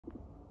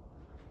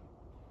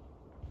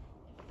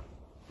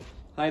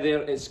Hi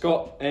there, it's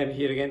Scott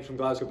here again from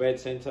Glasgow Bed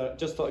Centre.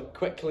 Just thought I'd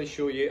quickly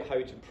show you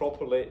how to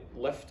properly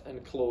lift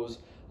and close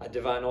a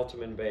Divan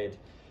Ottoman bed.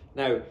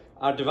 Now,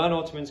 our Divan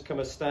Ottomans come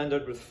as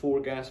standard with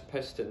 4 gas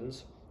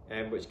pistons,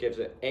 which gives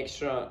it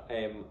extra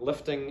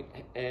lifting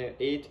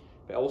aid,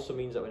 but also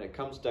means that when it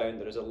comes down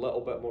there is a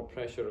little bit more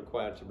pressure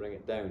required to bring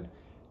it down.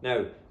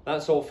 Now,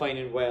 that's all fine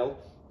and well,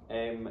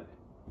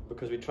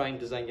 because we try and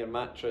design your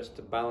mattress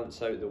to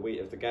balance out the weight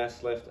of the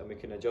gas lift, and we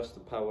can adjust the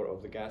power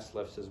of the gas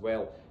lifts as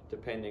well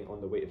depending on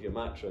the weight of your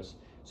mattress.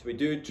 So we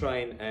do try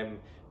and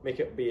make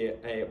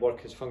it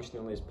work as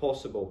functionally as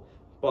possible.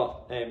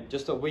 But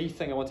just a wee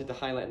thing I wanted to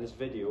highlight in this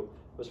video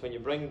was when you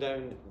bring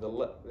down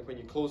when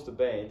you close the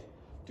bed,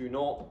 do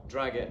not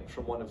drag it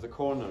from one of the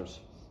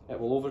corners. It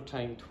will over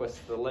time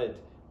twist the lid.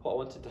 What I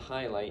wanted to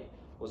highlight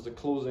was the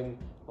closing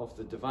of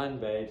the divan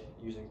bed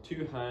using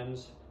 2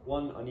 hands,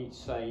 one on each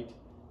side.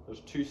 There's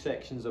 2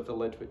 sections of the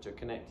lid which are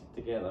connected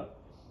together,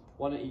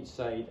 one at each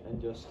side,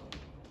 and just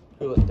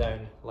pull it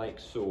down like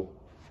so.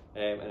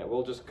 And it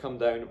will just come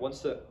down.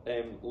 Once the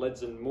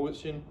lid's in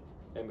motion,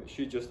 it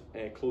should just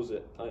close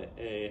it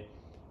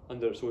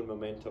under its own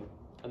momentum.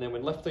 And then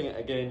when lifting it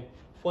again,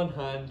 one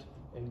hand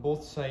in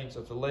both sides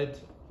of the lid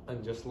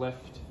and just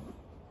lift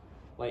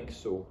like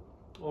so.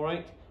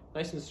 Alright,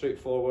 nice and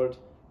straightforward.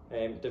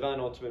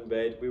 Divan Ottoman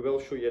bed. We will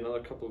show you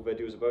another couple of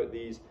videos about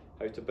these,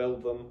 how to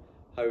build them,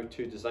 how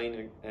to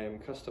design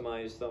and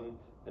customise them,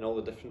 and all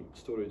the different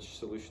storage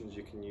solutions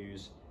you can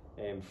use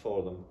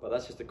for them. But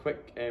that's just a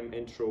quick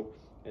intro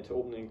into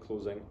opening and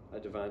closing a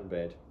divan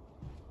bed.